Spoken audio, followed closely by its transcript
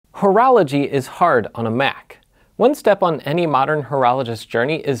Horology is hard on a Mac. One step on any modern horologist's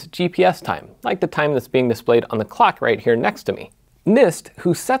journey is GPS time, like the time that's being displayed on the clock right here next to me. NIST,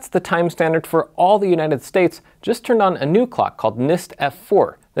 who sets the time standard for all the United States, just turned on a new clock called NIST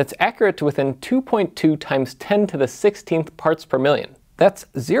F4 that's accurate to within 2.2 times 10 to the 16th parts per million. That's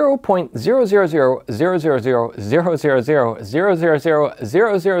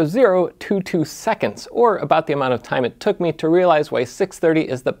 0.00000000000000022 seconds, or about the amount of time it took me to realize why 6:30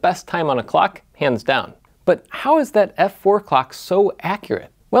 is the best time on a clock, hands down. But how is that F4 clock so accurate?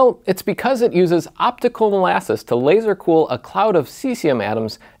 Well, it's because it uses optical molasses to laser cool a cloud of cesium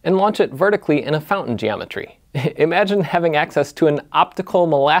atoms and launch it vertically in a fountain geometry. Imagine having access to an optical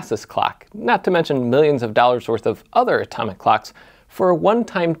molasses clock, not to mention millions of dollars worth of other atomic clocks, for a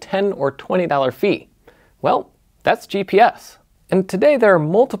one-time $10 or $20 fee. Well, that's GPS. And today there are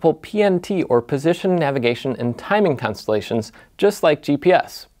multiple PNT or position, navigation, and timing constellations just like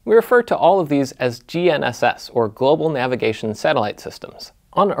GPS. We refer to all of these as GNSS, or Global Navigation Satellite Systems.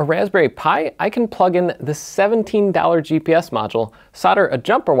 On a Raspberry Pi, I can plug in the $17 GPS module, solder a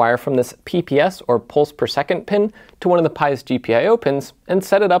jumper wire from this PPS or pulse per second pin to one of the Pi's GPIO pins, and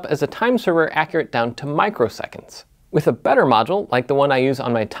set it up as a time server accurate down to microseconds. With a better module, like the one I use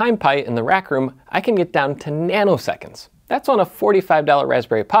on my Time Pi in the rack room, I can get down to nanoseconds. That's on a $45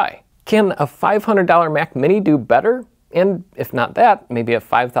 Raspberry Pi. Can a $500 Mac Mini do better? And if not that, maybe a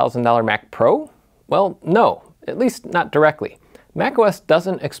 $5,000 Mac Pro? Well, no, at least not directly. macOS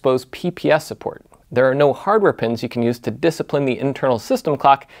doesn't expose PPS support. There are no hardware pins you can use to discipline the internal system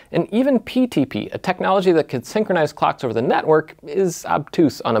clock, and even PTP, a technology that could synchronize clocks over the network, is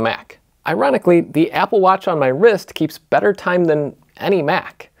obtuse on a Mac. Ironically, the Apple Watch on my wrist keeps better time than any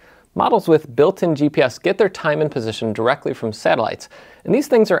Mac. Models with built-in GPS get their time and position directly from satellites, and these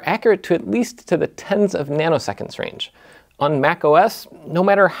things are accurate to at least to the tens of nanoseconds range. On macOS, no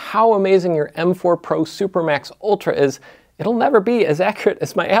matter how amazing your M4 Pro Supermax Ultra is, it'll never be as accurate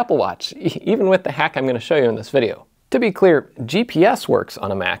as my Apple Watch, even with the hack I'm going to show you in this video. To be clear, GPS works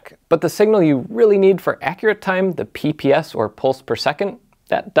on a Mac, but the signal you really need for accurate time, the PPS or pulse per second,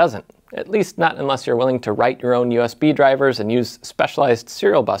 that doesn't. At least not unless you're willing to write your own USB drivers and use specialized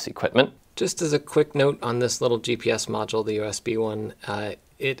serial bus equipment. Just as a quick note on this little GPS module, the USB one,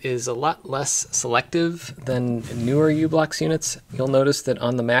 it is a lot less selective than newer U-Blox units. You'll notice that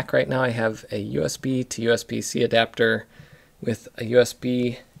on the Mac right now I have a USB to USB-C adapter with a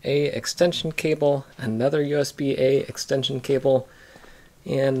USB-A extension cable, another USB-A extension cable,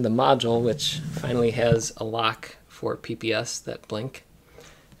 and the module, which finally has a lock for PPS, that blink.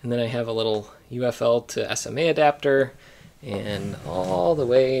 And then I have a little UFL to SMA adapter, and all the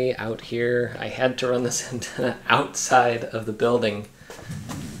way out here, I had to run this antenna outside of the building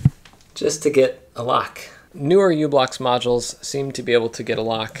just to get a lock. Newer U-Blox modules seem to be able to get a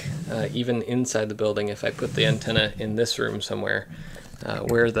lock even inside the building if I put the antenna in this room somewhere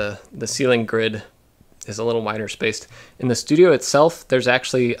where the ceiling grid is a little wider spaced. In the studio itself, there's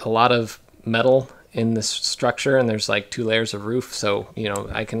actually a lot of metal in this structure, and there's like 2 layers of roof, so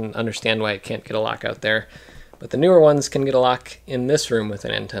I can understand why it can't get a lock out there. But the newer ones can get a lock in this room with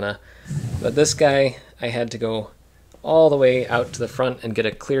an antenna. But this guy, I had to go all the way out to the front and get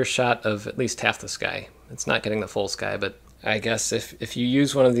a clear shot of at least half the sky. It's not getting the full sky, but I guess if you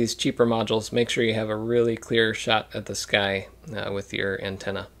use one of these cheaper modules, make sure you have a really clear shot at the sky with your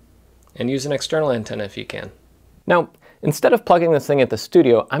antenna. And use an external antenna if you can. Now, instead of plugging this thing at the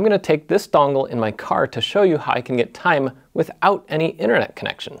studio, I'm going to take this dongle in my car to show you how I can get time without any internet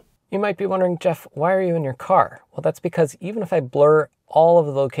connection. You might be wondering, Jeff, why are you in your car? Well, that's because even if I blur all of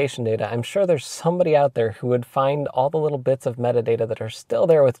the location data, I'm sure there's somebody out there who would find all the little bits of metadata that are still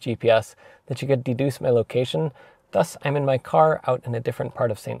there with GPS that you could deduce my location. Thus, I'm in my car out in a different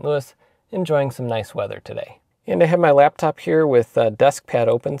part of St. Louis, enjoying some nice weather today. And I have my laptop here with DeskPad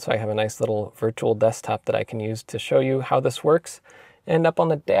open, so I have a nice little virtual desktop that I can use to show you how this works. And up on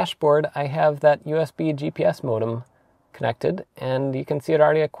the dashboard, I have that USB GPS modem connected, and you can see it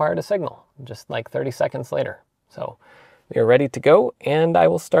already acquired a signal, just like 30 seconds later. So we are ready to go, and I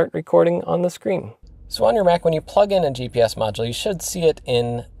will start recording on the screen. So on your Mac, when you plug in a GPS module, you should see it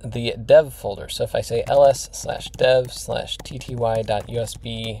in the dev folder. So if I say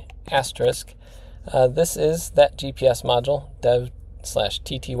ls/dev/tty.usb*, this is that GPS module,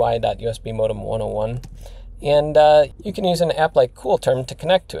 dev/tty.usb modem 101. And you can use an app like CoolTerm to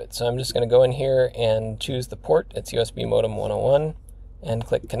connect to it. So I'm just going to go in here and choose the port. It's USB modem 101, and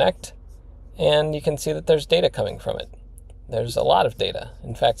click connect. And you can see that there's data coming from it. There's a lot of data.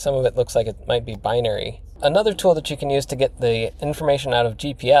 In fact, some of it looks like it might be binary. another tool that you can use to get the information out of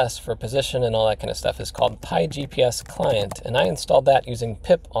GPS for position and all that kind of stuff is called PyGPSClient, and I installed that using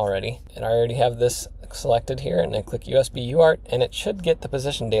pip already, and I already have this selected here, and I click USB UART, and it should get the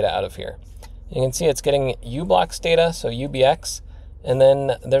position data out of here. You can see it's getting uBlocks data, so UBX, and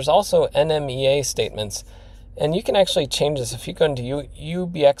then there's also NMEA statements. And you can actually change this. If you go into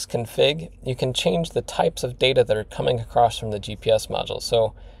UBXConfig, you can change the types of data that are coming across from the GPS module.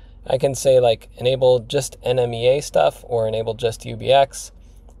 So I can say like enable just NMEA stuff or enable just UBX.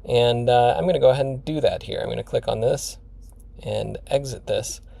 And I'm going to go ahead and do that here. I'm going to click on this and exit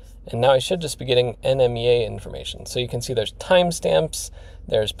this. And now I should just be getting NMEA information. So you can see there's timestamps,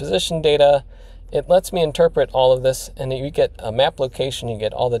 there's position data. It lets me interpret all of this, and you get a map location, you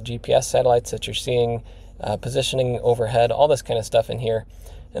get all the GPS satellites that you're seeing, positioning overhead, all this kind of stuff in here.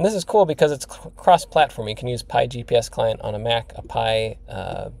 And this is cool because it's cross-platform. You can use PyGPSClient on a Mac, a Pi,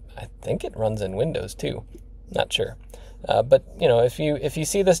 I think it runs in Windows too, not sure. But you know, if you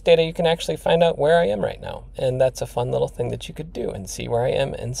see this data, you can actually find out where I am right now. And that's a fun little thing that you could do and see where I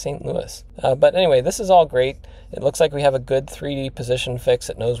am in St. Louis. But anyway, this is all great. It looks like we have a good 3D position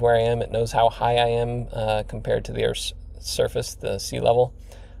fix. It knows where I am. It knows how high I am compared to the Earth's surface, the sea level,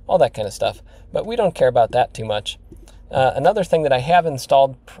 all that kind of stuff. But we don't care about that too much. Another thing that I have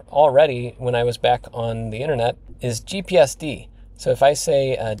installed already when I was back on the internet is GPSD. So if I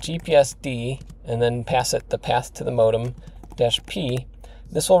say GPSD and then pass it the path to the modem -P,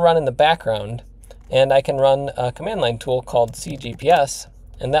 this will run in the background, and I can run a command line tool called CGPS,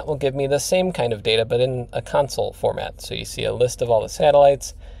 and that will give me the same kind of data but in a console format. So you see a list of all the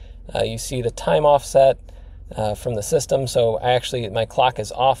satellites, you see the time offset from the system. So my clock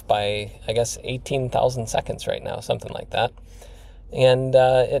is off by, I guess, 18,000 seconds right now, something like that. And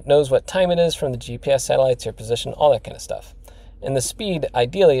it knows what time it is from the GPS satellites, your position, all that kind of stuff. And the speed,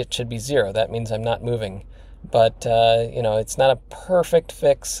 ideally, it should be 0. That means I'm not moving. But, you know, it's not a perfect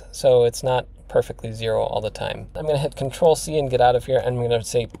fix, so it's not perfectly 0 all the time. I'm going to hit Control-C and get out of here, and I'm going to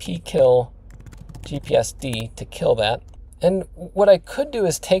say pkill GPSD to kill that. And what I could do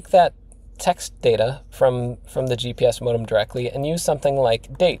is take that text data from the GPS modem directly and use something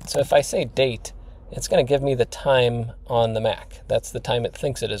like date. So if I say date, it's going to give me the time on the Mac. That's the time it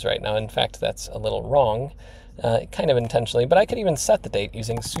thinks it is right now. In fact, that's a little wrong. Kind of intentionally, but I could even set the date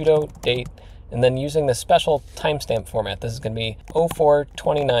using sudo date and then using the special timestamp format. This is going to be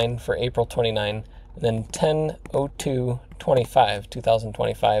 0429 for April 29, and then 10/02/25,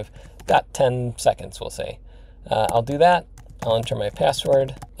 2025, got 10 seconds, we'll say. I'll do that. I'll enter my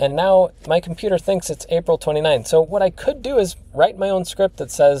password, and now my computer thinks it's April 29. So what I could do is write my own script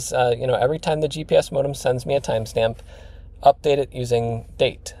that says, you know, every time the GPS modem sends me a timestamp, update it using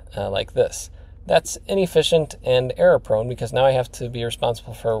date, like this. That's inefficient and error-prone because now I have to be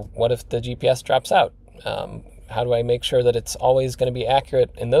responsible for what if the GPS drops out? How do I make sure that it's always going to be accurate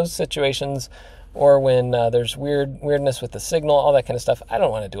in those situations, or when there's weirdness with the signal, all that kind of stuff? I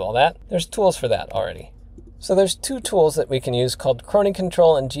don't want to do all that. There's tools for that already. So there's two tools that we can use called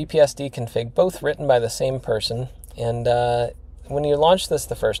ChronyControl and GPSDConfig, both written by the same person. And when you launch this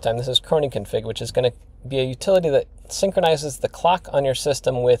the first time, this is ChronyConfig, which is going to be a utility that synchronizes the clock on your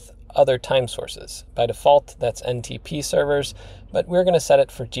system with other time sources. By default, that's NTP servers, but we're going to set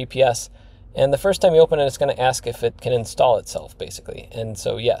it for GPS. And the first time you open it, it's going to ask if it can install itself, basically. And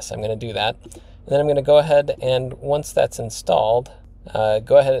so yes, I'm going to do that. And then I'm going to go ahead and once that's installed,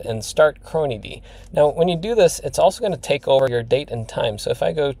 go ahead and start ChronyD. Now, when you do this, it's also going to take over your date and time. So if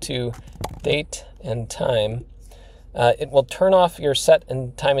I go to date and time, it will turn off your set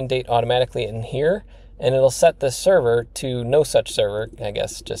and time and date automatically in here, and it'll set this server to no such server, I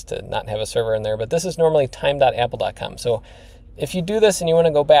guess, just to not have a server in there. But this is normally time.apple.com. So if you do this and you want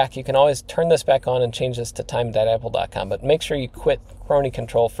to go back, you can always turn this back on and change this to time.apple.com. But make sure you quit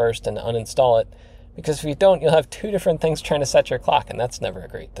ChronyControl first and uninstall it, because if you don't, you'll have two different things trying to set your clock, and that's never a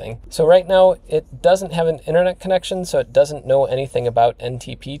great thing. So right now, it doesn't have an internet connection, so it doesn't know anything about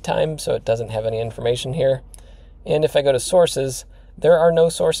NTP time, so it doesn't have any information here. And if I go to sources, there are no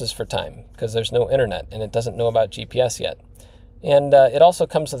sources for time because there's no internet, and it doesn't know about GPS yet. And it also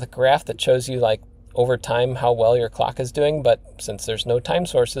comes with a graph that shows you, like, over time how well your clock is doing, but since there's no time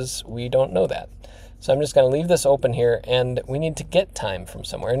sources, we don't know that. So I'm just going to leave this open here, and we need to get time from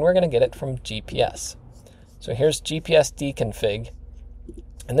somewhere, and we're going to get it from GPS. So here's GPSDConfig,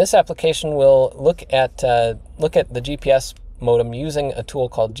 and this application will look at the GPS modem using a tool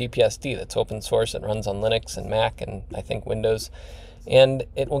called GPSD that's open source. It runs on Linux and Mac and I think Windows, and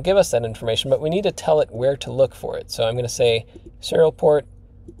it will give us that information, but we need to tell it where to look for it. So I'm going to say serial port,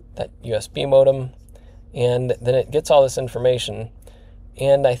 that USB modem, and then it gets all this information.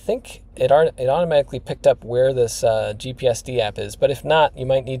 and I think it automatically picked up where this GPSD app is, but if not, you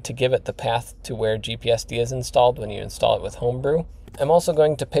might need to give it the path to where GPSD is installed when you install it with Homebrew. I'm also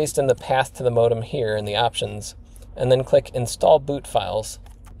going to paste in the path to the modem here in the options, and then click Install Boot Files.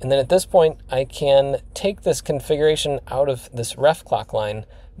 And then at this point, I can take this configuration out of this ref clock line.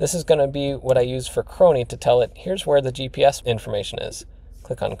 This is going to be what I use for Chrony to tell it, here's where the GPS information is.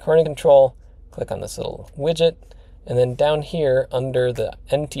 Click on ChronyControl, click on this little widget, and then down here under the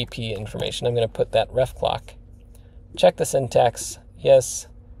NTP information, I'm going to put that ref clock. Check the syntax, yes,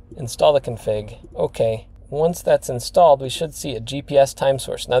 install the config, okay. Once that's installed, we should see a GPS time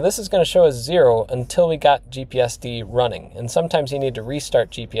source. Now this is going to show us 0 until we got GPSD running, and sometimes you need to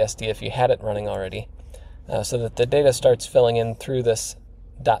restart GPSD if you had it running already, so that the data starts filling in through this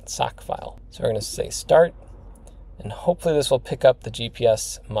 .soc file. So we're going to say start, and hopefully this will pick up the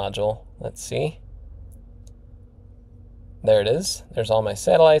GPS module. Let's see. There it is. There's all my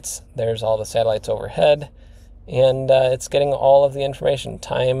satellites. There's all the satellites overhead. And it's getting all of the information,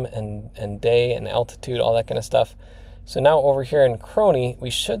 time and day and altitude, all that kind of stuff. So now over here in Chrony, we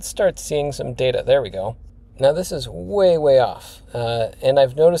should start seeing some data. There we go. Now this is way, way off. And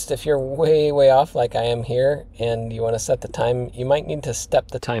I've noticed if you're way, way off like I am here and you want to set the time, you might need to step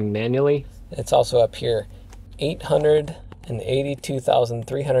the time manually. It's also up here,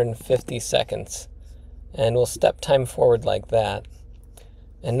 882,350 seconds. And we'll step time forward like that.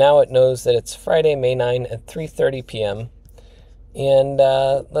 And now it knows that it's Friday, May 9 at 3:30 p.m. And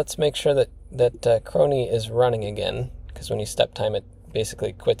let's make sure that Chrony is running again, because when you step time, it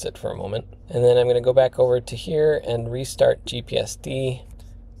basically quits it for a moment. And then I'm going to go back over to here and restart GPSD.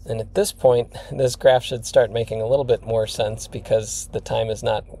 And at this point, this graph should start making a little bit more sense because the time is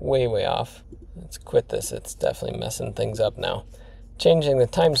not way, way off. Let's quit this. It's definitely messing things up now. Changing the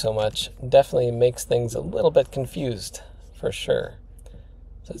time so much definitely makes things a little bit confused, for sure.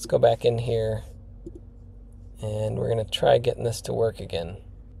 So let's go back in here, and we're going to try getting this to work again.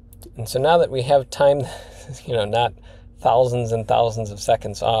 And so now that we have time, not thousands and thousands of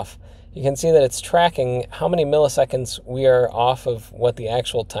seconds off, you can see that it's tracking how many milliseconds we are off of what the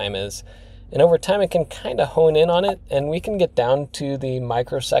actual time is. And over time, it can kind of hone in on it, and we can get down to the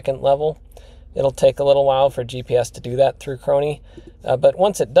microsecond level. It'll take a little while for GPS to do that through Chrony, but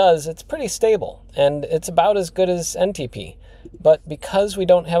once it does, it's pretty stable, and it's about as good as NTP. But because we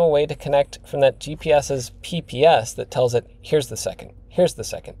don't have a way to connect from that GPS's PPS that tells it, here's the second, here's the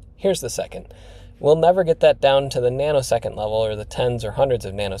second, here's the second, we'll never get that down to the nanosecond level or the tens or hundreds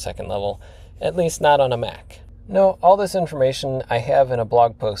of nanosecond level, at least not on a Mac. No, all this information I have in a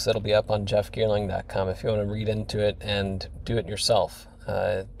blog post that'll be up on jeffgeerling.com if you want to read into it and do it yourself.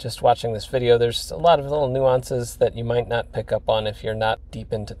 Just watching this video, there's a lot of little nuances that you might not pick up on if you're not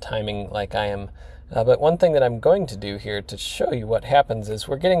deep into timing like I am. But one thing that I'm going to do here to show you what happens is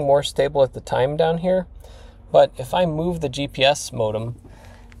we're getting more stable at the time down here. But if I move the GPS modem,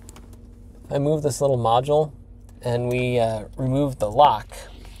 I move this little module, and we remove the lock,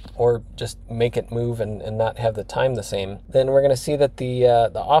 or just make it move and not have the time the same, then we're going to see that the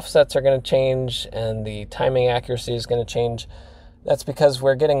offsets are going to change and the timing accuracy is going to change. That's because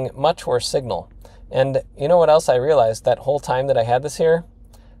we're getting much worse signal. And you know what else I realized that whole time that I had this here?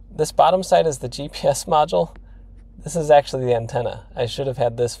 This bottom side is the GPS module. This is actually the antenna. I should have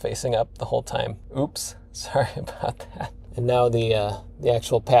had this facing up the whole time. Oops, sorry about that. And now the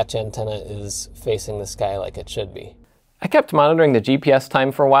actual patch antenna is facing the sky like it should be. I kept monitoring the GPS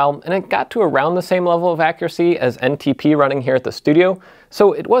time for a while, and it got to around the same level of accuracy as NTP running here at the studio.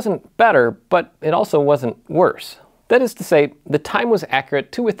 So it wasn't better, but it also wasn't worse. That is to say, the time was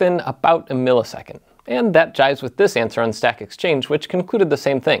accurate to within about a millisecond. And that jives with this answer on Stack Exchange, which concluded the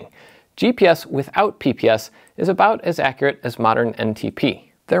same thing. GPS without PPS is about as accurate as modern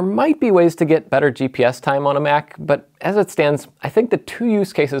NTP. There might be ways to get better GPS time on a Mac, but as it stands, I think the two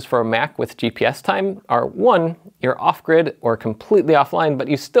use cases for a Mac with GPS time are, one, you're off-grid or completely offline, but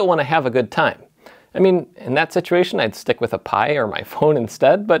you still want to have a good time. I mean, in that situation, I'd stick with a Pi or my phone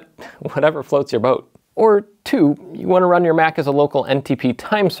instead, but whatever floats your boat. Or two, you want to run your Mac as a local NTP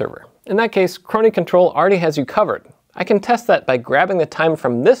time server. In that case, ChronyControl already has you covered. I can test that by grabbing the time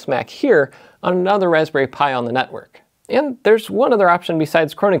from this Mac here on another Raspberry Pi on the network. And there's one other option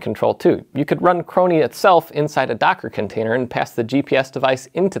besides ChronyControl too. You could run Chrony itself inside a Docker container and pass the GPS device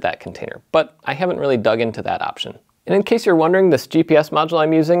into that container, but I haven't really dug into that option. And in case you're wondering, this GPS module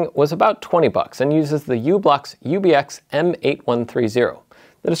I'm using was about 20 bucks and uses the uBlox UBX M8130.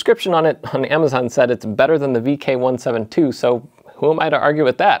 The description on it on Amazon said it's better than the VK172, so who am I to argue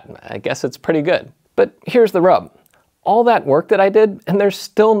with that? I guess it's pretty good. But here's the rub. All that work that I did, and there's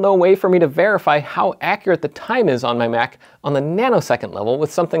still no way for me to verify how accurate the time is on my Mac on the nanosecond level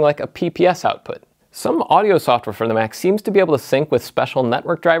with something like a PPS output. Some audio software for the Mac seems to be able to sync with special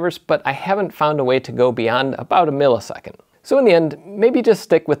network drivers, but I haven't found a way to go beyond about a millisecond. So in the end, maybe just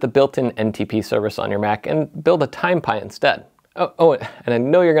stick with the built-in NTP service on your Mac and build a TimePy instead. Oh, and I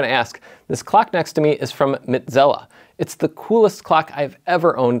know you're going to ask, this clock next to me is from Mitzella. It's the coolest clock I've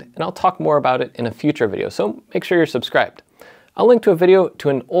ever owned, and I'll talk more about it in a future video, so make sure you're subscribed. I'll link to a video to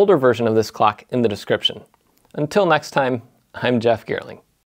an older version of this clock in the description. Until next time, I'm Jeff Geerling.